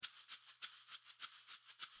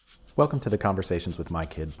Welcome to the Conversations with My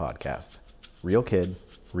Kid podcast. Real kid,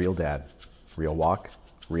 real dad, real walk,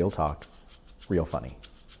 real talk, real funny.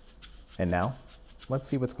 And now, let's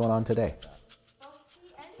see what's going on today.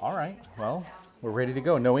 All right, well, we're ready to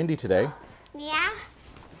go. No Indy today. Yeah,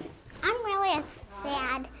 I'm really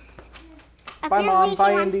sad. Bye, Mom.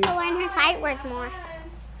 Bye, Apparently Indy. she wants to learn her sight words more.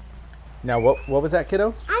 Now, what was that,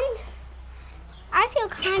 kiddo? I feel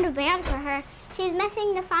kind of bad for her. She's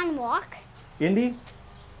missing the fun walk. Indy?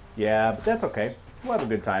 Yeah, but that's okay. We'll have a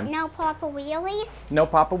good time. No Papa Wheelies. No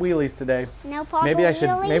Papa Wheelies today. No Papa Maybe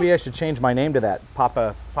Wheelies. I should change my name to that,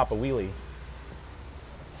 Papa Wheelie.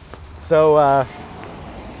 So,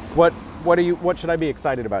 what should I be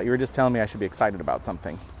excited about? You were just telling me I should be excited about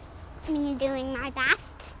something. Me doing my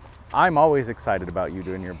best. I'm always excited about you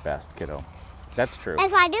doing your best, kiddo. That's true.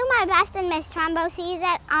 If I do my best and Miss Trumbo sees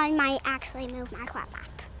it, I might actually move my clap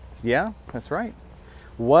up. Yeah, that's right.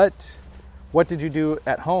 What did you do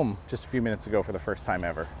at home just a few minutes ago for the first time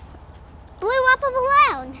ever? Blew up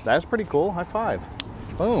a balloon. That's pretty cool. High five.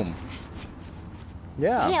 Boom.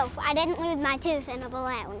 Yeah. No, I didn't lose my tooth in a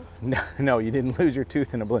balloon. No, you didn't lose your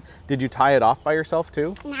tooth in a balloon. Did you tie it off by yourself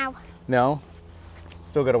too? No. No?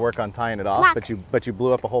 Still got to work on tying it off, Look. but you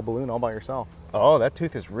blew up a whole balloon all by yourself. Oh, that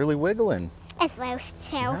tooth is really wiggling. It's loose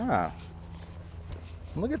too. Yeah.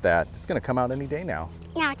 Look at that. It's going to come out any day now.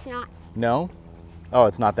 No, it's not. No? Oh,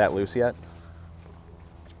 it's not that loose yet?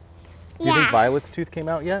 Do you Yeah. think Violet's tooth came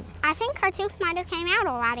out yet? I think her tooth might have came out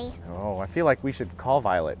already. Oh, I feel like we should call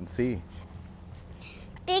Violet and see.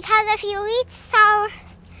 Because if you eat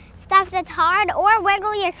stuff that's hard or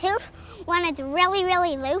wiggle your tooth when it's really,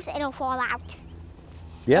 really loose, it'll fall out.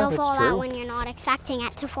 Yeah, It'll that's fall true. out when you're not expecting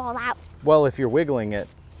it to fall out. Well, if you're wiggling it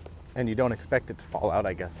and you don't expect it to fall out,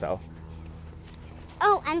 I guess so.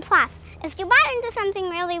 Oh, and plus, if you bite into something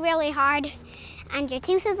really, really hard and your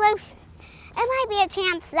tooth is loose, it might be a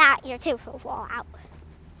chance that your tooth will fall out.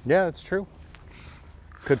 Yeah, that's true.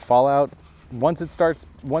 Could fall out once it's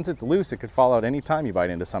loose, it could fall out any time you bite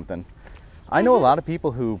into something. I know a lot of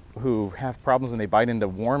people who have problems when they bite into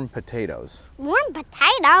warm potatoes. Warm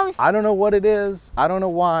potatoes? I don't know what it is. I don't know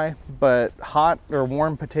why, but hot or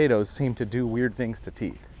warm potatoes seem to do weird things to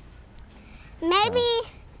teeth. Maybe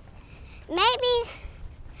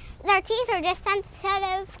their teeth are just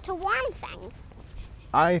sensitive to warm things.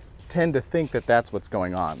 I tend to think that that's what's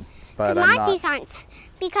going on, but Because I'm my not. teeth aren't.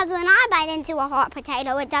 Because when I bite into a hot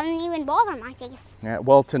potato, it doesn't even bother my teeth. Yeah,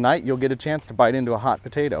 well, tonight you'll get a chance to bite into a hot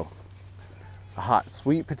potato. A hot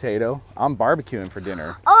sweet potato. I'm barbecuing for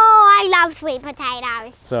dinner. Oh, I love sweet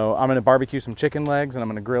potatoes. So I'm gonna barbecue some chicken legs and I'm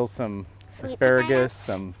gonna grill some Sweet asparagus, potatoes?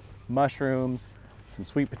 some mushrooms, some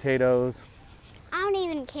sweet potatoes. I don't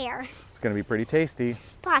even care. It's gonna be pretty tasty.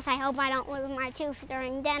 Plus, I hope I don't lose my tooth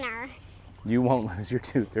during dinner. You won't lose your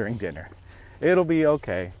tooth during dinner. It'll be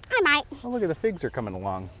okay. I might. Oh, look at the figs are coming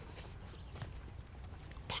along.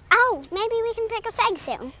 Oh, maybe we can pick a fig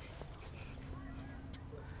soon.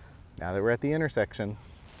 Now that we're at the intersection.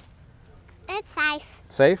 It's safe.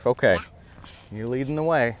 Safe? Okay. Yeah. You're leading the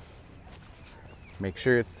way. Make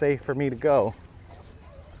sure it's safe for me to go.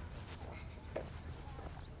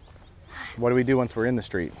 What do we do once we're in the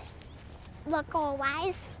street? Look all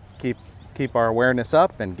wise. Keep our awareness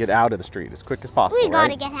up and get out of the street as quick as possible, We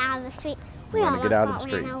gotta right? get out of the street. We gotta almost get out of the got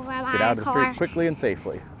street. ran over by Get a out of the car. street quickly and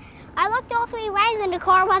safely. I looked all three ways and the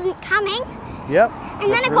car wasn't coming. Yep.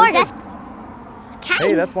 And that's then a really car good. just came.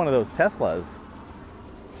 Hey, that's one of those Teslas.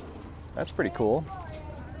 That's pretty cool.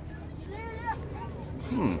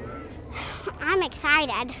 I'm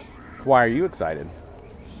excited Why are you excited?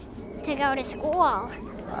 to go to school.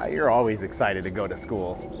 You're always excited to go to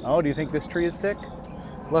school. Oh, do you think this tree is sick?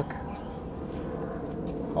 Look.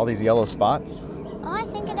 All these yellow spots. Oh, I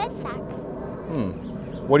think it is sick.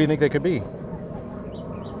 What do you think they could be?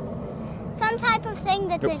 Some type of thing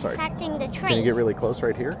that's Oops, sorry. infecting the tree. Can you get really close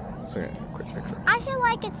right here? Let's see a quick picture. I feel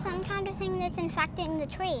like it's some kind of thing that's infecting the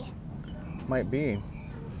tree. Might be.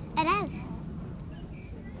 It is.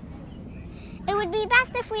 It would be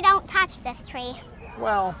best if we don't touch this tree.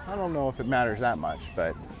 Well, I don't know if it matters that much,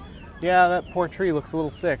 but yeah, that poor tree looks a little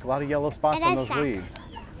sick. A lot of yellow spots It on is those sick. leaves.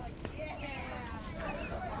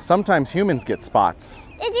 Sometimes humans get spots.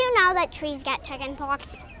 Did you know that trees get chicken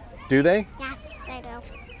pox? Do they? Yes, they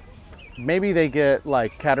do. Maybe they get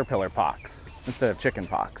like caterpillar pox instead of chicken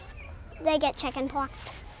pox. They get chicken pox.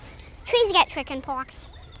 Trees get chicken pox.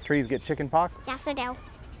 Trees get chicken pox? Yes, they do.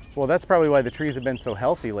 Well, that's probably why the trees have been so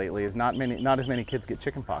healthy lately. Is not as many kids get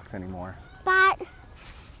chicken pox anymore. But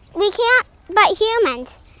we can't. But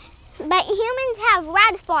humans have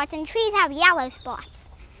red spots and trees have yellow spots.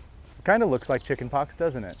 Kind of looks like chicken pox,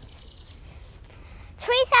 doesn't it?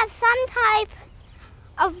 Trees have some type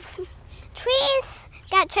of trees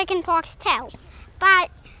get chicken pox too, but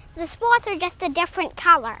the spots are just a different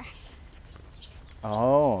color.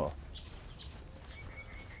 Oh.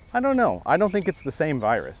 I don't know. I don't think it's the same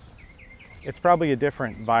virus. It's probably a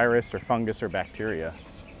different virus or fungus or bacteria.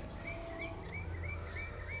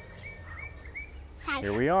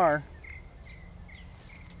 Here we are.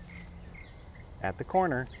 At the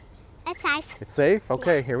corner. It's safe. It's safe?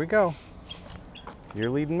 Okay, here we go. You're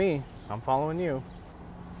leading me. I'm following you.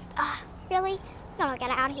 Really? Gotta get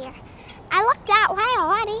out of here. I looked that way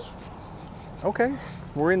already. Okay,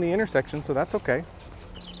 we're in the intersection, so that's okay.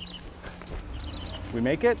 We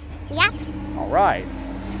make it? Yep. All right.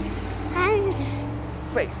 And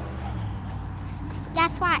Safe.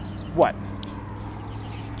 guess what? What?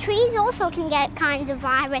 Trees also can get kinds of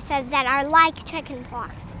viruses that are like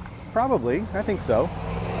chickenpox. Probably. I think so.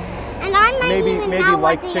 And I might Maybe know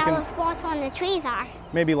like what the chicken- yellow spots on the trees are.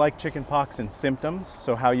 Maybe like chickenpox in symptoms,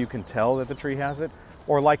 so how you can tell that the tree has it,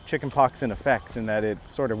 or like chickenpox in effects in that it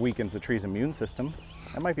sort of weakens the tree's immune system.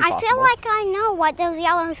 That might be possible. I feel like I know what those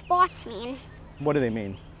yellow spots mean. What do they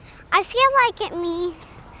mean? I feel like it means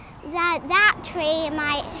that that tree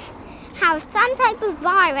might have some type of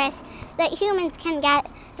virus that humans can get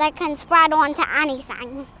that can spread onto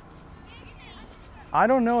anything. I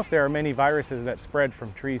don't know if there are many viruses that spread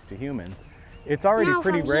from trees to humans. It's already No,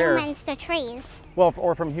 pretty from rare. humans to trees. Well,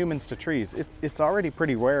 or from humans to trees. It's already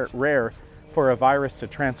pretty rare for a virus to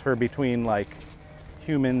transfer between like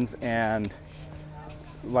humans and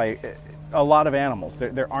like a lot of animals.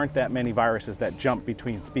 There aren't that many viruses that jump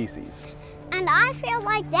between species. And I feel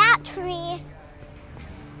like that tree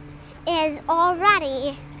is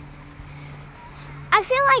already, I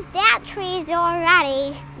feel like that tree is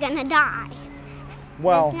already gonna die.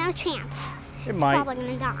 Well, There's no chance. it It's might, probably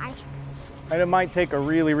gonna die. and it might take a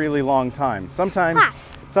really, really long time. Sometimes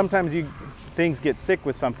things get sick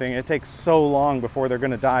with something. It takes so long before they're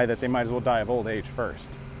going to die that they might as well die of old age first.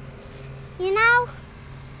 You know,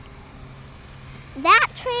 that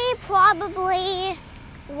tree probably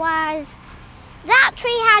was, that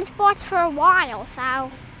tree had spots for a while,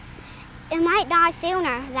 so it might die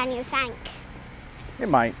sooner than you think. It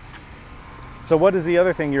might. So what is the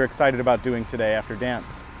other thing you're excited about doing today after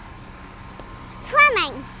dance?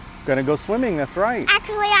 Swimming. Gonna go swimming, that's right.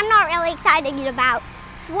 Actually, I'm not really excited about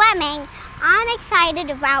swimming. I'm excited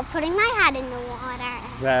about putting my head in the water.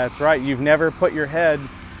 That's right. You've never put your head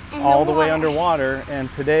In all the way water. underwater,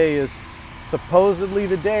 and today is supposedly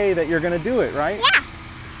the day that you're gonna do it, right? Yeah,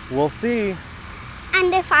 We'll see.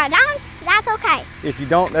 and if I don't, that's okay. If you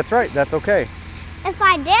don't, that's right, that's okay. If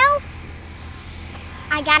I do,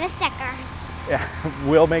 I got a sticker. Yeah,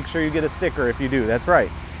 we'll make sure you get a sticker if you do, that's right.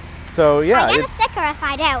 So yeah, I get a sticker if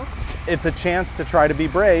I do. it's a chance to try to be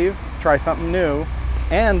brave, try something new.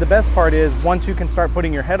 And the best part is once you can start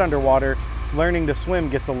putting your head underwater, learning to swim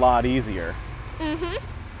gets a lot easier. Mm-hmm.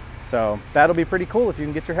 So that'll be pretty cool if you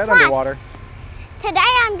can get your head Plus, underwater.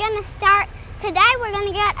 Today we're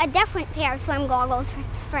gonna get a different pair of swim goggles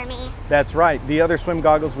for me. That's right. The other swim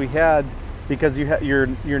goggles we had, because your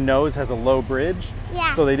nose has a low bridge,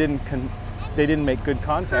 Yeah. so they didn't make good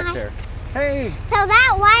contact Hi. there. Hey, So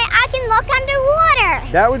that way I can look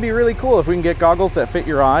underwater. that would be really cool if we can get goggles that fit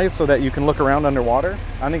your eyes so that you can look around underwater.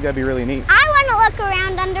 I think that'd be really neat. I wanna look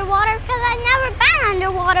around underwater because I've never been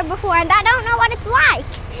underwater before and I don't know what it's like.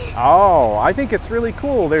 Oh, I think it's really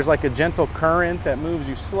cool. There's like a gentle current that moves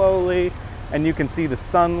you slowly, and you can see the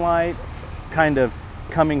sunlight kind of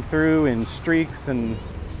coming through in streaks and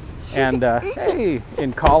hey,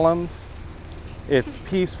 in columns. It's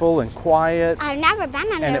peaceful and quiet, I've never been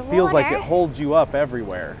underwater. and it feels like it holds you up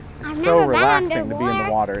everywhere. It's I've so never been relaxing to be in the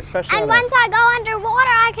underwater. water, especially And on once I go underwater,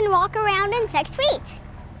 I can walk around in 6 feet.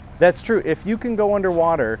 That's true. If you can go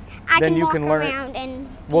underwater, I then can you walk can learn. around in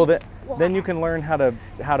Well, deep then you water. can learn how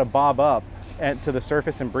to bob up to the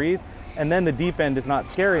surface and breathe, and then the deep end is not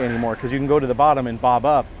scary anymore because you can go to the bottom and bob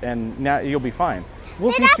up, and now you'll be fine.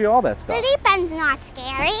 We'll teach you all that The stuff. deep end's not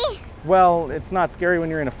scary. Well, it's not scary when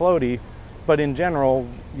you're in a floaty, but in general,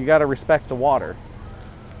 you got to respect the water.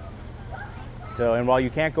 So, and while you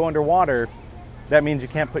can't go underwater, that means you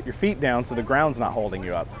can't put your feet down so the ground's not holding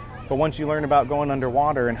you up. But once you learn about going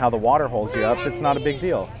underwater and how the water holds you up, it's not a big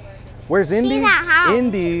deal. Where's Indy? She's at home.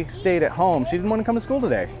 Indy stayed at home. She didn't want to come to school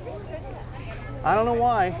today. I don't know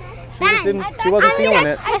why. She just Ben, didn't. She wasn't feeling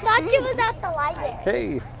it. I thought she was at the library.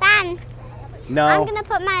 Hey, Ben, I'm no, gonna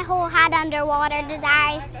put my whole head underwater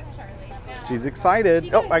today. she's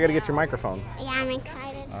excited. Oh, I gotta get your microphone. Yeah, I'm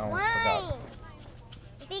excited. I almost forgot.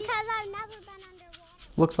 Because I've never been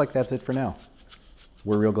underwater. Looks like that's it for now.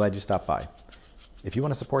 We're real glad you stopped by. If you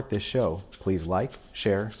want to support this show, please like,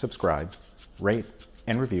 share, subscribe, rate,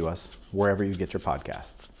 and review us wherever you get your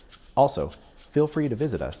podcasts. Also, feel free to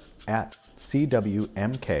visit us at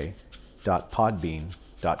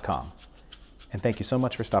cwmk.podbean.com. And thank you so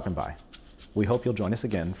much for stopping by. We hope you'll join us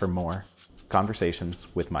again for more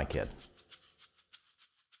Conversations with My Kid.